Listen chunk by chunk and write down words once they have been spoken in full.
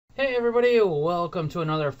Hey everybody, welcome to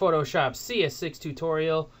another Photoshop CS6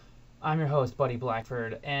 tutorial. I'm your host, Buddy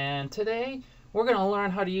Blackford, and today we're going to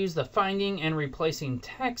learn how to use the Finding and Replacing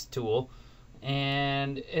Text tool.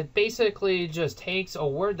 And it basically just takes a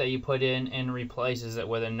word that you put in and replaces it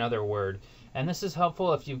with another word. And this is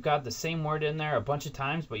helpful if you've got the same word in there a bunch of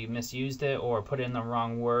times, but you misused it or put in the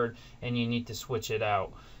wrong word and you need to switch it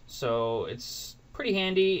out. So it's pretty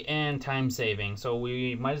handy and time saving, so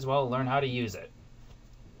we might as well learn how to use it.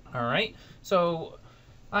 Alright, so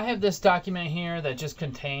I have this document here that just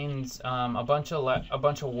contains a bunch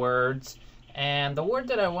of words, and the word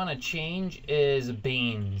that I want to change is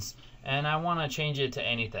beans, and I want to change it to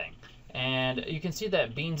anything. And you can see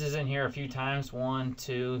that beans is in here a few times, 1,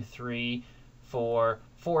 2, 3, 4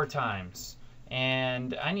 times,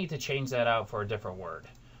 and I need to change that out for a different word.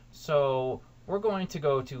 So we're going to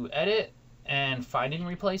go to Edit and Find and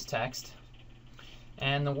Replace Text.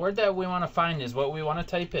 And the word that we want to find is what we want to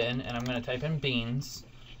type in, and I'm going to type in beans,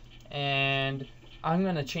 and I'm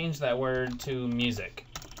going to change that word to music.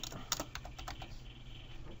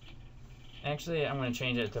 Actually, I'm going to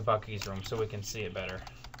change it to Bucky's room so we can see it better.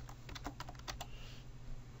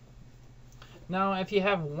 Now, if you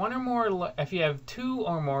have two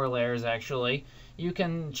or more layers, actually, you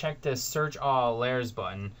can check this Search All Layers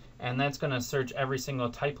button, and that's going to search every single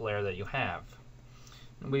type layer that you have.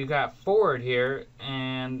 We've got forward here,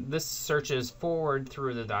 and this searches forward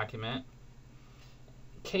through the document.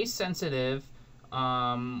 Case sensitive,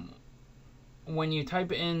 when you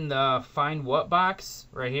type in the find what box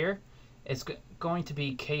right here, it's going to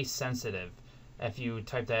be case sensitive if you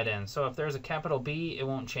type that in. So if there's a capital B, it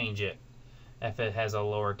won't change it if it has a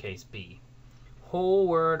lowercase b. Whole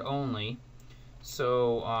word only,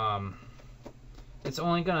 so it's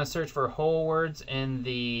only going to search for whole words in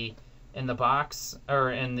the box,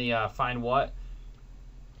 or in the find what,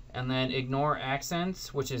 and then ignore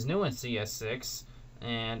accents, which is new in CS6,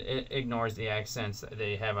 and it ignores the accents that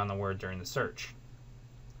they have on the word during the search.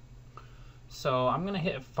 So I'm going to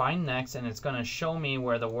hit find next, and it's going to show me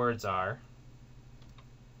where the words are.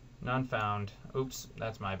 None found. Oops,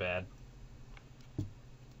 that's my bad.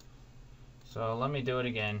 So let me do it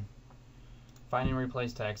again. Find and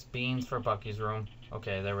replace text, beans for Bucky's room.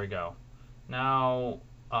 Okay, there we go. Now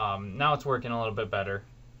it's working a little bit better.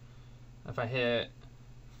 If I hit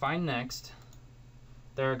find next,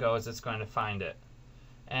 there it goes, it's going to find it.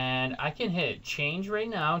 And I can hit change right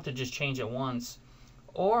now to just change it once,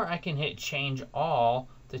 or I can hit change all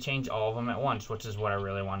to change all of them at once, which is what I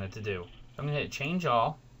really wanted to do. So I'm going to hit change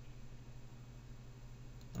all,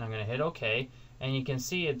 and I'm going to hit OK, and you can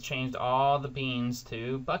see it changed all the beans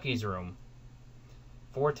to Bucky's room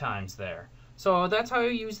 4 times there. So that's how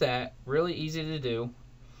you use that. Really easy to do.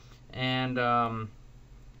 And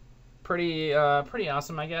pretty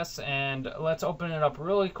awesome, I guess. And let's open it up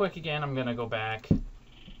really quick again. I'm gonna go back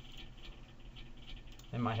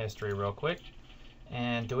in my history real quick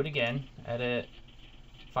and do it again. Edit,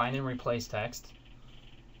 find and replace text.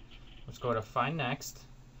 Let's go to find next,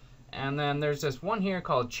 and then there's this one here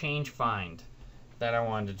called change find that I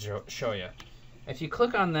wanted to show you. If you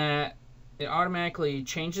click on that, it automatically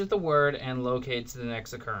changes the word and locates the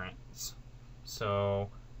next occurrence. So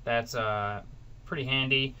that's pretty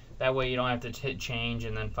handy. That way you don't have to hit change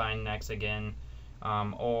and then find next again.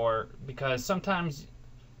 Or because sometimes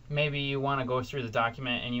maybe you want to go through the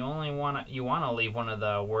document and you want to leave one of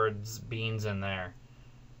the words beans in there.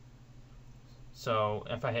 So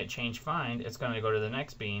if I hit change find, it's going to go to the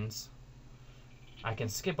next beans. I can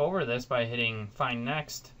skip over this by hitting find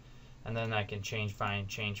next, and then I can change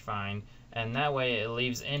find, and that way it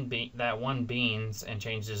leaves in that one beans and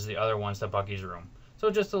changes the other ones to Bucky's room. So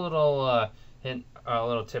just a little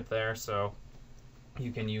little tip there, so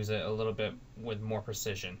you can use it a little bit with more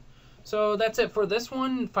precision. So that's it for this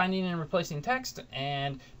one, finding and replacing text,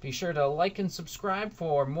 and be sure to like and subscribe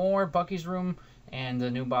for more Bucky's room and the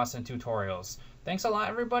new Boston tutorials. Thanks a lot,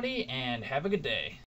 everybody, and have a good day.